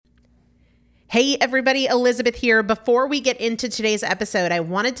Hey everybody, Elizabeth here. Before we get into today's episode, I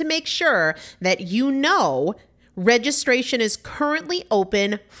wanted to make sure that you know registration is currently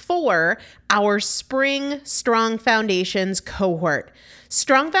open for our Spring Strong Foundations cohort.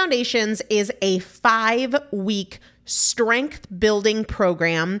 Strong Foundations is a 5-week strength building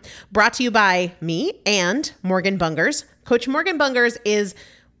program brought to you by me and Morgan Bungers. Coach Morgan Bungers is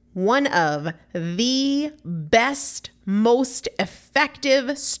one of the best, most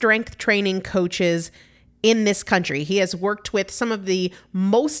effective strength training coaches in this country. He has worked with some of the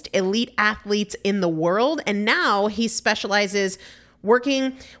most elite athletes in the world, and now he specializes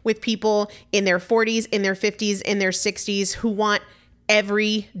working with people in their 40s, in their 50s, in their 60s who want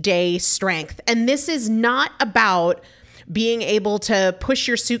everyday strength. And this is not about being able to push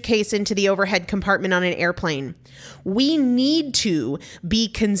your suitcase into the overhead compartment on an airplane. We need to be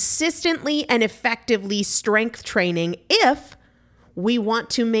consistently and effectively strength training if we want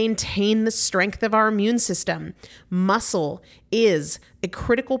to maintain the strength of our immune system. Muscle is a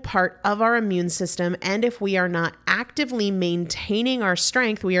critical part of our immune system, and if we are not actively maintaining our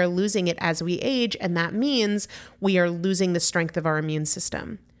strength, we are losing it as we age, and that means we are losing the strength of our immune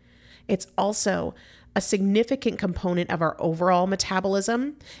system. It's also a significant component of our overall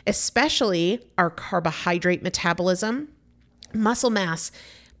metabolism, especially our carbohydrate metabolism. Muscle mass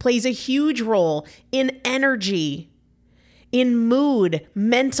plays a huge role in energy, in mood,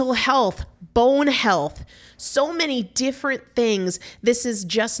 mental health, bone health, so many different things. This is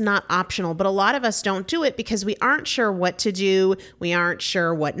just not optional, but a lot of us don't do it because we aren't sure what to do. We aren't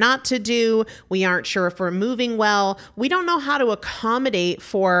sure what not to do. We aren't sure if we're moving well. We don't know how to accommodate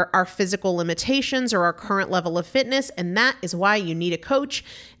for our physical limitations or our current level of fitness, and that is why you need a coach,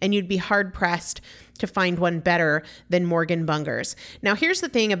 and you'd be hard-pressed to find one better than Morgan Bungers. Now, here's the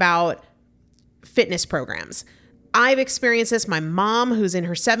thing about fitness programs. I've experienced this. My mom, who's in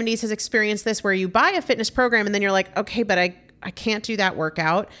her 70s, has experienced this, where you buy a fitness program and then you're like, okay, but I can't do that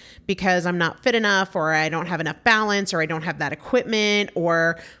workout because I'm not fit enough, or I don't have enough balance, or I don't have that equipment,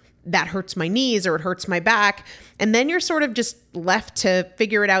 or that hurts my knees, or it hurts my back. And then you're sort of just left to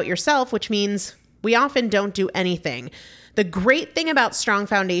figure it out yourself, which means we often don't do anything. The great thing about Strong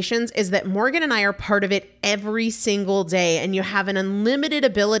Foundations is that Morgan and I are part of it every single day, and you have an unlimited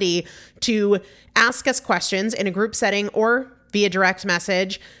ability to ask us questions in a group setting or via direct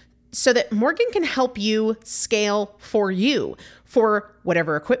message so that Morgan can help you scale for you, for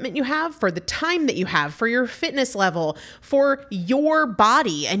whatever equipment you have, for the time that you have, for your fitness level, for your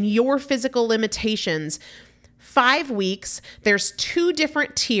body and your physical limitations. 5 weeks, there's 2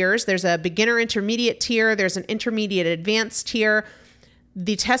 different tiers. There's a beginner intermediate tier. There's an intermediate advanced tier.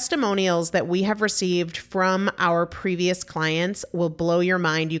 The testimonials that we have received from our previous clients will blow your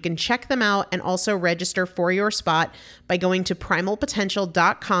mind. You can check them out and also register for your spot by going to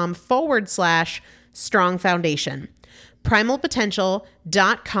primalpotential.com/strong foundation.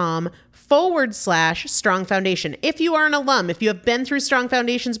 primalpotential.com/strong foundation. If you are an alum, if you have been through Strong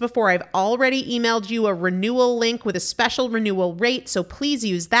Foundations before, I've already emailed you a renewal link with a special renewal rate, so please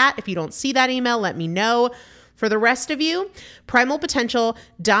use that. If you don't see that email, let me know. For the rest of you,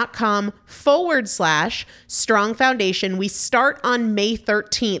 primalpotential.com/strong foundation. We start on May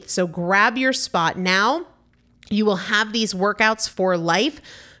 13th, so grab your spot now. You will have these workouts for life.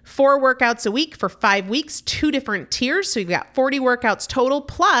 4 workouts a week for 5 weeks, 2 different tiers. So you've got 40 workouts total.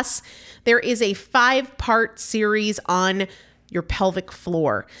 Plus, there is a 5-part series on your pelvic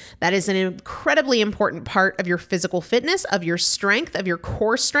floor. That is an incredibly important part of your physical fitness, of your strength, of your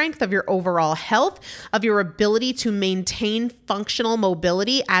core strength, of your overall health, of your ability to maintain functional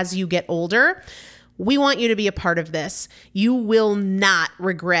mobility as you get older. We want you to be a part of this. You will not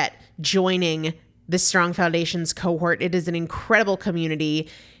regret joining the Strong Foundations cohort. It is an incredible community.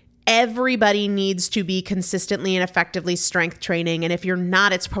 Everybody needs to be consistently and effectively strength training. And if you're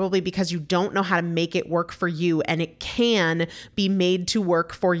not, it's probably because you don't know how to make it work for you. And it can be made to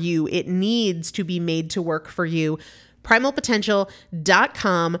work for you. It needs to be made to work for you.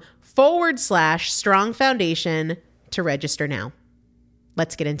 primalpotential.com/strong foundation to register now.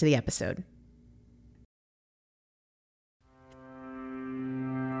 Let's get into the episode.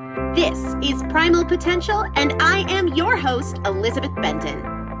 This is Primal Potential, and I am your host, Elizabeth Benton.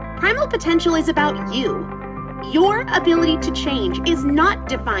 Primal Potential is about you. Your ability to change is not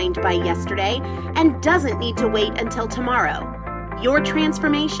defined by yesterday and doesn't need to wait until tomorrow. Your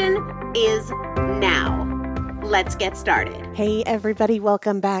transformation is now. Let's get started. Hey, everybody.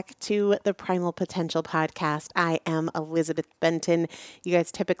 Welcome back to the Primal Potential podcast. I am Elizabeth Benton. You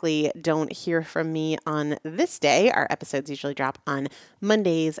guys typically don't hear from me on this day. Our episodes usually drop on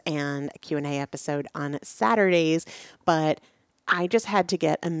Mondays and a Q&A episode on Saturdays, but I just had to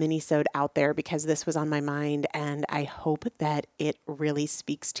get a mini-sode out there because this was on my mind, and I hope that it really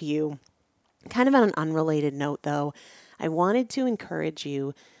speaks to you. Kind of on an unrelated note, though, I wanted to encourage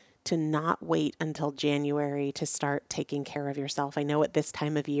you to not wait until January to start taking care of yourself. I know at this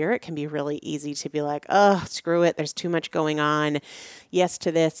time of year, it can be really easy to be like, oh, screw it. There's too much going on. Yes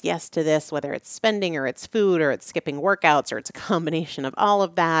to this, whether it's spending or it's food or it's skipping workouts or it's a combination of all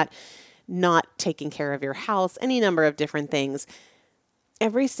of that, not taking care of your house, any number of different things.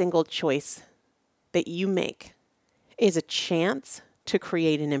 Every single choice that you make is a chance to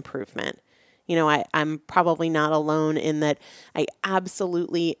create an improvement. You know, I'm probably not alone in that I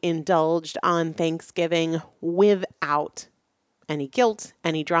absolutely indulged on Thanksgiving without any guilt,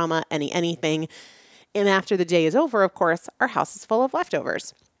 any drama, anything. And after the day is over, of course, our house is full of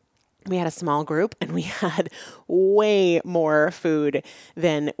leftovers. We had a small group and we had way more food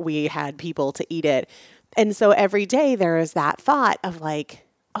than we had people to eat it. And so every day there is that thought of like,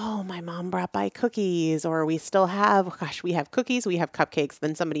 oh, my mom brought by cookies, or we still have, we have cookies, we have cupcakes.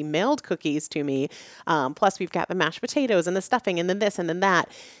 Then somebody mailed cookies to me. Plus we've got the mashed potatoes and the stuffing and then this and then that.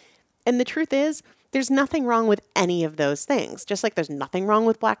 And the truth is, there's nothing wrong with any of those things, just like there's nothing wrong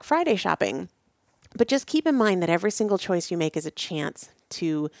with Black Friday shopping. But just keep in mind that every single choice you make is a chance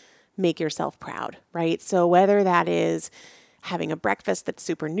to make yourself proud, right? So whether that is having a breakfast that's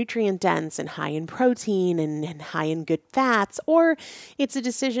super nutrient dense and high in protein and high in good fats, or it's a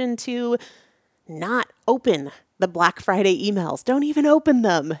decision to not open the Black Friday emails. Don't even open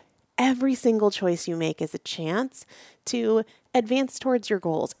them. Every single choice you make is a chance to advance towards your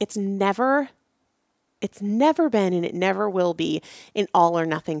goals. It's never been and it never will be an all or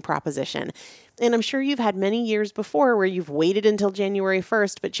nothing proposition. And I'm sure you've had many years before where you've waited until January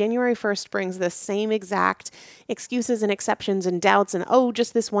 1st, but January 1st brings the same exact excuses and exceptions and doubts and, oh,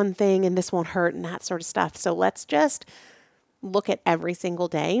 just this one thing and this won't hurt and that sort of stuff. So let's just look at every single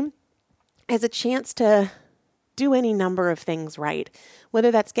day as a chance to do any number of things right, whether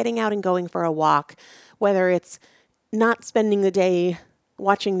that's getting out and going for a walk, whether it's not spending the day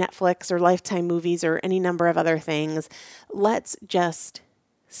watching Netflix or Lifetime movies or any number of other things. Let's just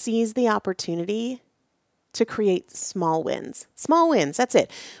seize the opportunity to create small wins. Small wins, that's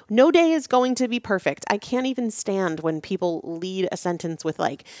it. No day is going to be perfect. I can't even stand when people lead a sentence with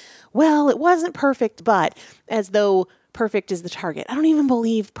like, well, it wasn't perfect, but as though perfect is the target. I don't even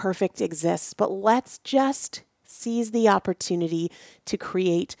believe perfect exists, but let's just seize the opportunity to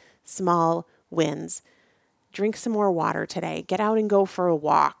create small wins. Drink some more water today. Get out and go for a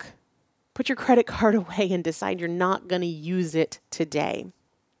walk. Put your credit card away and decide you're not going to use it today.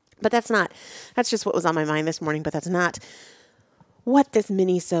 But that's just what was on my mind this morning, but that's not what this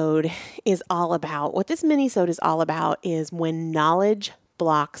mini-sode is all about. What this mini-sode is all about is when knowledge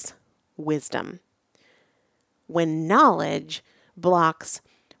blocks wisdom. When knowledge blocks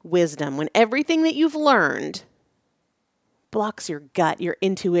wisdom. When everything that you've learned blocks your gut, your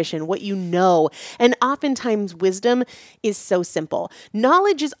intuition, what you know. And oftentimes wisdom is so simple.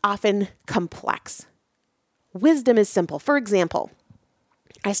 Knowledge is often complex. Wisdom is simple. For example,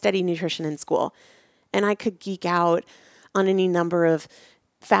 I studied nutrition in school, and I could geek out on any number of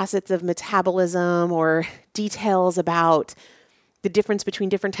facets of metabolism or details about the difference between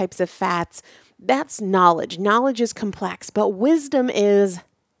different types of fats. That's knowledge. Knowledge is complex, but wisdom is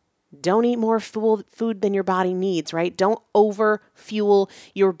don't eat more food than your body needs, right? Don't over-fuel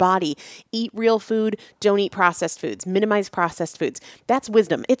your body. Eat real food. Don't eat processed foods. Minimize processed foods. That's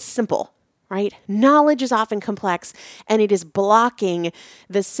wisdom. It's simple, right? Knowledge is often complex, and it is blocking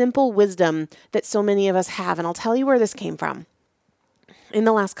the simple wisdom that so many of us have. And I'll tell you where this came from. In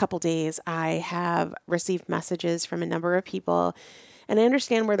the last couple days, I have received messages from a number of people, and I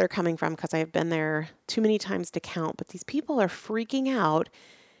understand where they're coming from because I have been there too many times to count. But these people are freaking out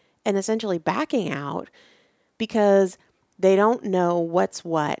and essentially backing out because they don't know what's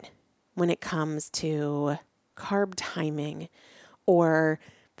what when it comes to carb timing or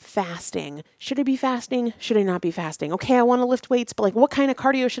fasting. Should I be fasting? Should I not be fasting? Okay, I want to lift weights, but like what kind of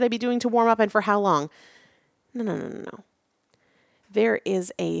cardio should I be doing to warm up and for how long? No. There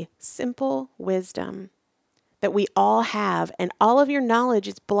is a simple wisdom that we all have, and all of your knowledge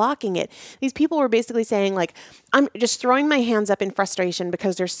is blocking it. These people were basically saying like, I'm just throwing my hands up in frustration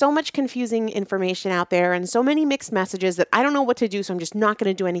because there's so much confusing information out there and so many mixed messages that I don't know what to do, so I'm just not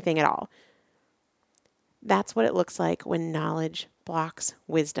going to do anything at all. That's what it looks like when knowledge blocks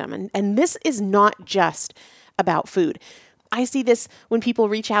wisdom. And this is not just about food. I see this when people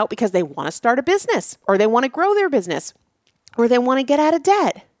reach out because they want to start a business or they want to grow their business or they want to get out of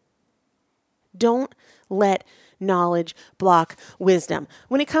debt. Don't let knowledge block wisdom.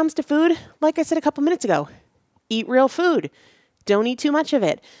 When it comes to food, like I said a couple minutes ago, eat real food. Don't eat too much of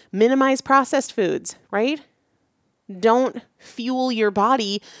it. Minimize processed foods, right? Don't fuel your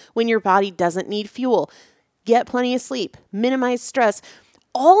body when your body doesn't need fuel. Get plenty of sleep. Minimize stress.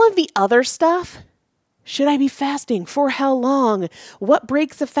 All of the other stuff. Should I be fasting? For how long? What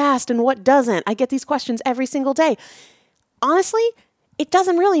breaks a fast and what doesn't? I get these questions every single day. Honestly, it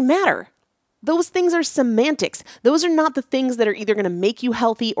doesn't really matter. Those things are semantics. Those are not the things that are either going to make you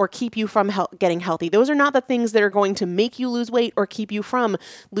healthy or keep you from getting healthy. Those are not the things that are going to make you lose weight or keep you from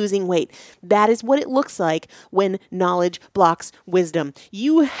losing weight. That is what it looks like when knowledge blocks wisdom.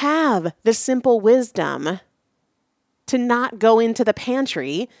 You have the simple wisdom to not go into the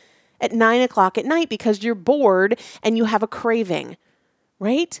pantry at 9 o'clock at night because you're bored and you have a craving,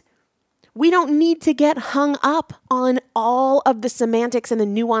 right? We don't need to get hung up on all of the semantics and the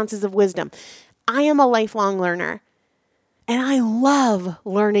nuances of wisdom. I am a lifelong learner, and I love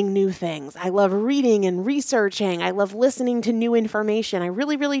learning new things. I love reading and researching. I love listening to new information. I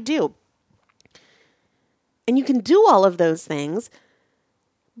really, really do. And you can do all of those things,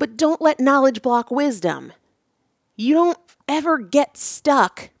 but don't let knowledge block wisdom. You don't ever get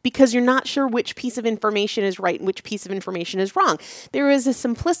stuck because you're not sure which piece of information is right and which piece of information is wrong. There is a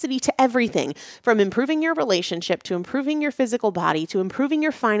simplicity to everything, from improving your relationship to improving your physical body to improving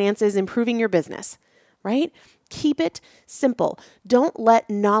your finances, improving your business, right? Keep it simple. Don't let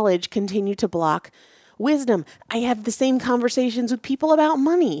knowledge continue to block wisdom. I have the same conversations with people about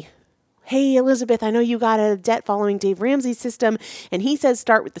money. Hey, Elizabeth, I know you got a debt following Dave Ramsey's system, and he says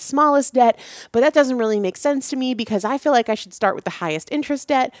start with the smallest debt, but that doesn't really make sense to me because I feel like I should start with the highest interest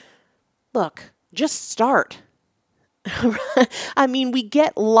debt. Look, just start. I mean, we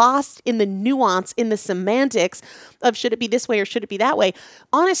get lost in the nuance, in the semantics of should it be this way or should it be that way.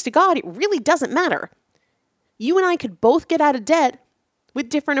 Honest to God, it really doesn't matter. You and I could both get out of debt with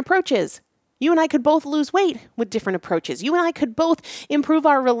different approaches. You and I could both lose weight with different approaches. You and I could both improve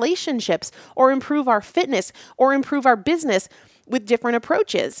our relationships or improve our fitness or improve our business with different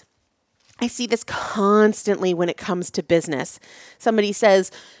approaches. I see this constantly when it comes to business. Somebody says,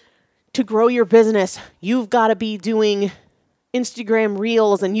 to grow your business, you've got to be doing Instagram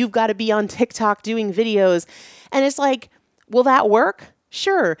reels and you've got to be on TikTok doing videos. And it's like, will that work?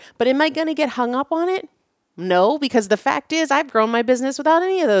 Sure. But am I going to get hung up on it? No, because the fact is I've grown my business without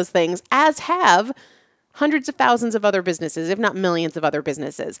any of those things, as have hundreds of thousands of other businesses, if not millions of other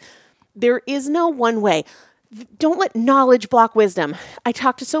businesses. There is no one way. Don't let knowledge block wisdom. I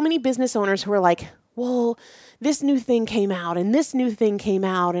talk to so many business owners who are like, well, this new thing came out and this new thing came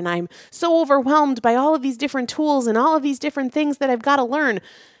out and I'm so overwhelmed by all of these different tools and all of these different things that I've got to learn.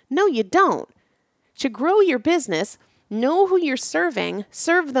 No, you don't. To grow your business, know who you're serving,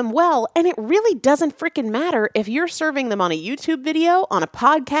 serve them well, and it really doesn't freaking matter if you're serving them on a YouTube video, on a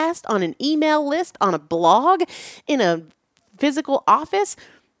podcast, on an email list, on a blog, in a physical office.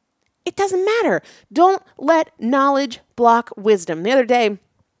 It doesn't matter. Don't let knowledge block wisdom. The other day,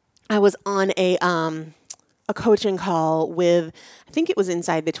 I was on a coaching call with, I think it was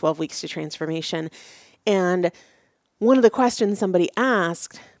inside the 12 Weeks to Transformation, and one of the questions somebody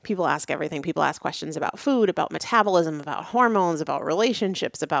asked, people ask everything. People ask questions about food, about metabolism, about hormones, about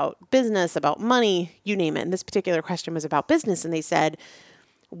relationships, about business, about money, you name it. And this particular question was about business. And they said,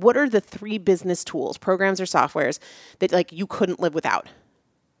 what are the 3 business tools, programs or softwares that like you couldn't live without?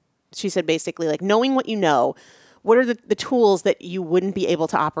 She said basically like knowing what you know, what are the tools that you wouldn't be able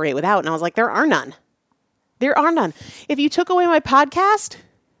to operate without? And I was like, there are none. There are none. If you took away my podcast,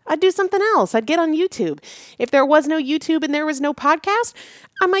 I'd do something else. I'd get on YouTube. If there was no YouTube and there was no podcast,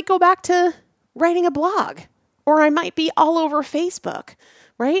 I might go back to writing a blog, or I might be all over Facebook,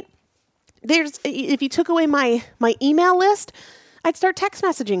 right? If you took away my email list, I'd start text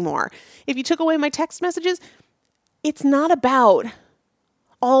messaging more. If you took away my text messages, it's not about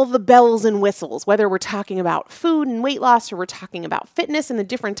all the bells and whistles, whether we're talking about food and weight loss or we're talking about fitness and the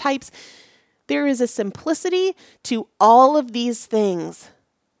different types. There is a simplicity to all of these things.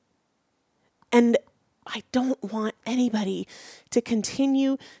 And I don't want anybody to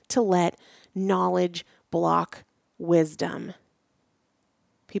continue to let knowledge block wisdom.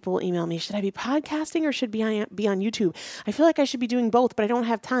 People will email me, should I be podcasting or should I be on YouTube? I feel like I should be doing both, but I don't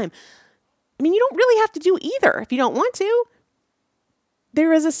have time. I mean, you don't really have to do either if you don't want to.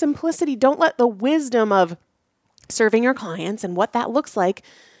 There is a simplicity. Don't let the wisdom of serving your clients and what that looks like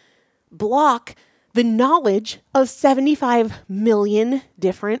block the knowledge of 75 million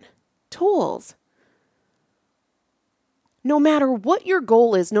different tools. No matter what your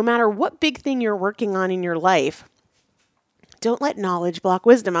goal is, no matter what big thing you're working on in your life, don't let knowledge block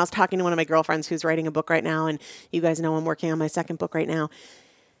wisdom. I was talking to one of my girlfriends who's writing a book right now, and you guys know I'm working on my second book right now.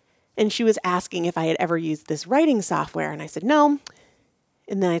 And she was asking if I had ever used this writing software. And I said, no.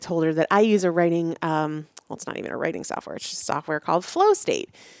 And then I told her that I use a writing, it's not even a writing software. It's just software called Flow State.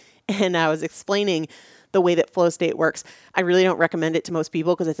 And I was explaining the way that Flow State works. I really don't recommend it to most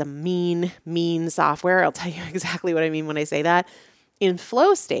people because it's a mean software. I'll tell you exactly what I mean when I say that. In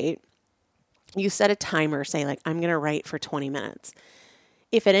Flow State, you set a timer, say like, I'm going to write for 20 minutes.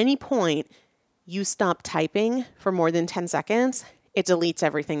 If at any point you stop typing for more than 10 seconds, it deletes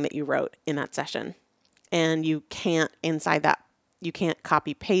everything that you wrote in that session. And you can't you can't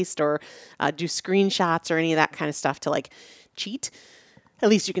copy paste or do screenshots or any of that kind of stuff to like cheat. At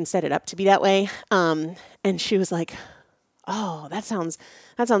least you can set it up to be that way. And she was like, oh, that sounds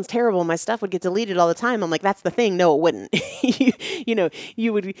terrible. My stuff would get deleted all the time. I'm like, that's the thing. No, it wouldn't.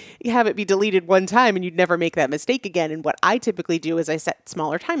 You would have it be deleted one time and you'd never make that mistake again. And what I typically do is I set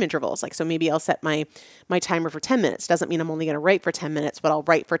smaller time intervals. Like, so maybe I'll set my timer for 10 minutes. Doesn't mean I'm only going to write for 10 minutes, but I'll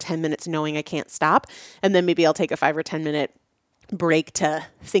write for 10 minutes knowing I can't stop. And then maybe I'll take a 5 or 10 minute break to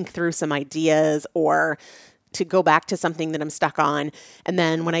think through some ideas or to go back to something that I'm stuck on. And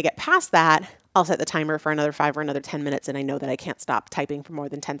then when I get past that, I'll set the timer for another 5 or another 10 minutes, and I know that I can't stop typing for more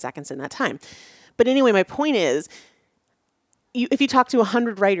than 10 seconds in that time. But anyway, my point is, if you talk to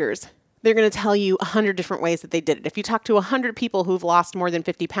 100 writers, they're going to tell you 100 different ways that they did it. If you talk to 100 people who've lost more than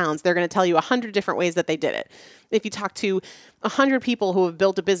 50 pounds, they're going to tell you 100 different ways that they did it. If you talk to 100 people who have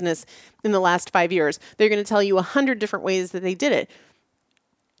built a business in the last 5 years, they're going to tell you 100 different ways that they did it.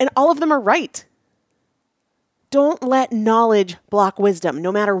 And all of them are right. Don't let knowledge block wisdom.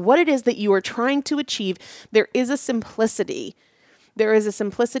 No matter what it is that you are trying to achieve, there is a simplicity. There is a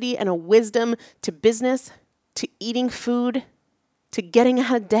simplicity and a wisdom to business, to eating food, to getting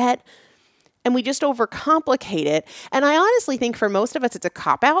out of debt. And we just overcomplicate it. And I honestly think for most of us, it's a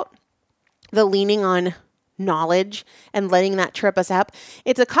cop-out, the leaning on knowledge and letting that trip us up.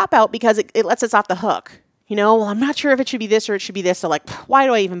 It's a cop-out because it lets us off the hook. Well, I'm not sure if it should be this or it should be this. So like, why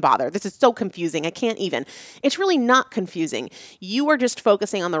do I even bother? This is so confusing. I can't even. It's really not confusing. You are just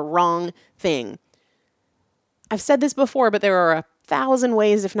focusing on the wrong thing. I've said this before, but there are 1,000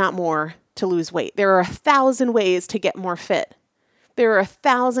 ways, if not more, to lose weight. There are 1,000 ways to get more fit. There are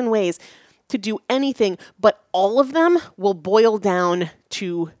 1,000 ways to do anything, but all of them will boil down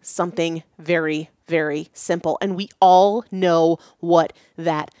to something very, very simple. And we all know what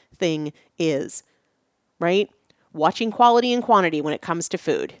that thing is. Right? Watching quality and quantity when it comes to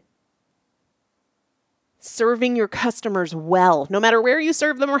food. Serving your customers well, no matter where you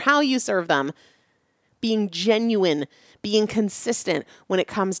serve them or how you serve them. Being genuine, being consistent when it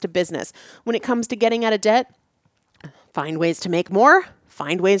comes to business. When it comes to getting out of debt, find ways to make more,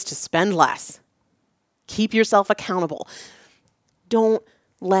 find ways to spend less. Keep yourself accountable. Don't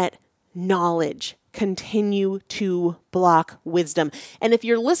let knowledge continue to block wisdom. And if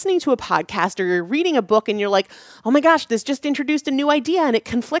you're listening to a podcast or you're reading a book and you're like, oh my gosh, this just introduced a new idea and it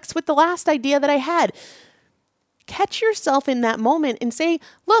conflicts with the last idea that I had, catch yourself in that moment and say,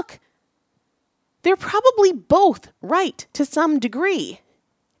 look, they're probably both right to some degree.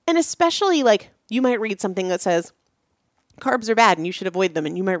 And especially like you might read something that says carbs are bad and you should avoid them.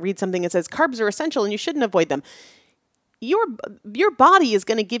 And you might read something that says carbs are essential and you shouldn't avoid them. Your body is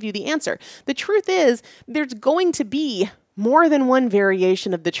going to give you the answer. The truth is, there's going to be more than one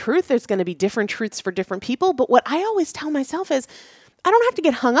variation of the truth. There's going to be different truths for different people. But what I always tell myself is, I don't have to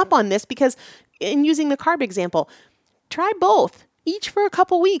get hung up on this because in using the carb example, try both, each for a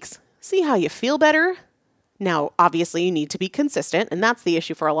couple weeks. See how you feel better. Now, obviously, you need to be consistent, and that's the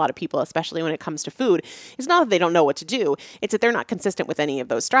issue for a lot of people, especially when it comes to food. It's not that they don't know what to do. It's that they're not consistent with any of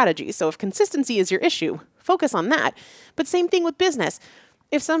those strategies. So if consistency is your issue, focus on that. But same thing with business.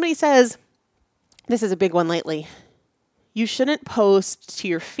 If somebody says, this is a big one lately, you shouldn't post to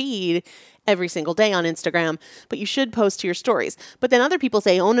your feed every single day on Instagram, but you should post to your stories. But then other people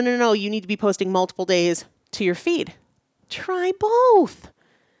say, oh, no, you need to be posting multiple days to your feed. Try both.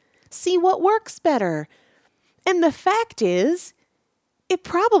 See what works better. And the fact is, it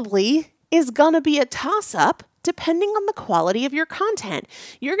probably is going to be a toss-up depending on the quality of your content.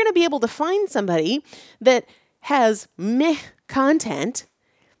 You're going to be able to find somebody that has meh content.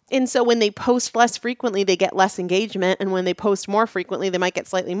 And so when they post less frequently, they get less engagement. And when they post more frequently, they might get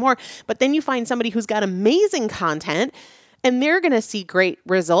slightly more. But then you find somebody who's got amazing content and they're going to see great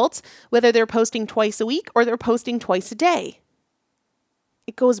results, whether they're posting twice a week or they're posting twice a day.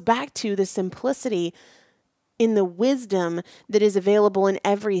 It goes back to the simplicity in the wisdom that is available in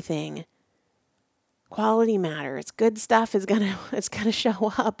everything. Quality matters. Good stuff is it's gonna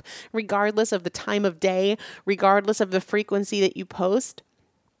show up regardless of the time of day, regardless of the frequency that you post.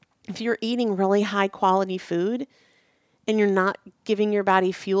 If you're eating really high quality food and you're not giving your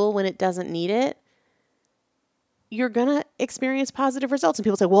body fuel when it doesn't need it, you're going to experience positive results. And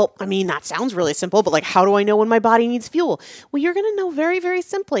people say, well, I mean, that sounds really simple, but like, how do I know when my body needs fuel? Well, you're going to know very, very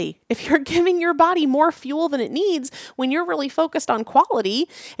simply. If you're giving your body more fuel than it needs, when you're really focused on quality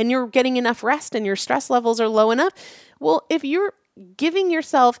and you're getting enough rest and your stress levels are low enough, well, if you're giving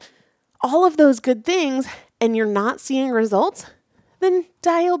yourself all of those good things and you're not seeing results, then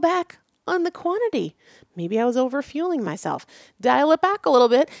dial back on the quantity. Maybe I was overfueling myself. Dial it back a little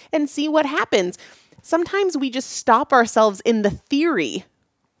bit and see what happens. Sometimes we just stop ourselves in the theory.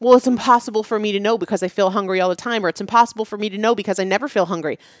 Well, it's impossible for me to know because I feel hungry all the time, or it's impossible for me to know because I never feel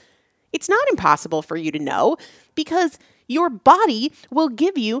hungry. It's not impossible for you to know because your body will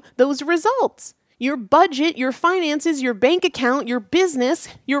give you those results. Your budget, your finances, your bank account, your business,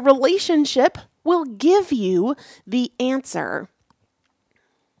 your relationship will give you the answer.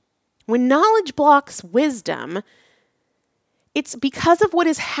 When knowledge blocks wisdom, it's because of what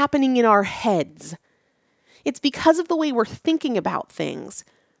is happening in our heads. It's because of the way we're thinking about things,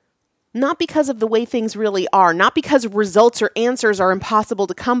 not because of the way things really are, not because results or answers are impossible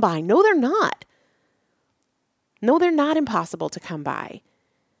to come by. No, they're not. No, they're not impossible to come by.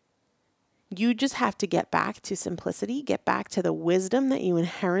 You just have to get back to simplicity, get back to the wisdom that you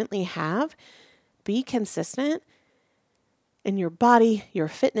inherently have, be consistent, and your body, your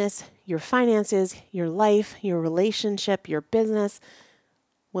fitness, your finances, your life, your relationship, your business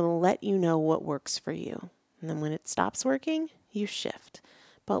will let you know what works for you. And then when it stops working, you shift.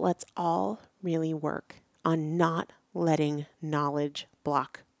 But let's all really work on not letting knowledge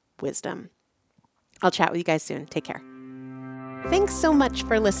block wisdom. I'll chat with you guys soon. Take care. Thanks so much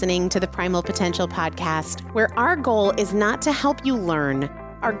for listening to the Primal Potential Podcast, where our goal is not to help you learn.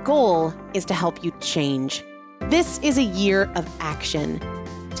 Our goal is to help you change. This is a year of action.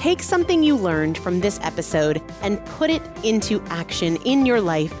 Take something you learned from this episode and put it into action in your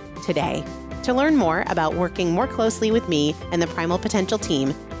life today. To learn more about working more closely with me and the Primal Potential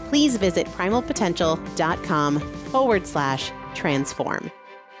team, please visit primalpotential.com/transform.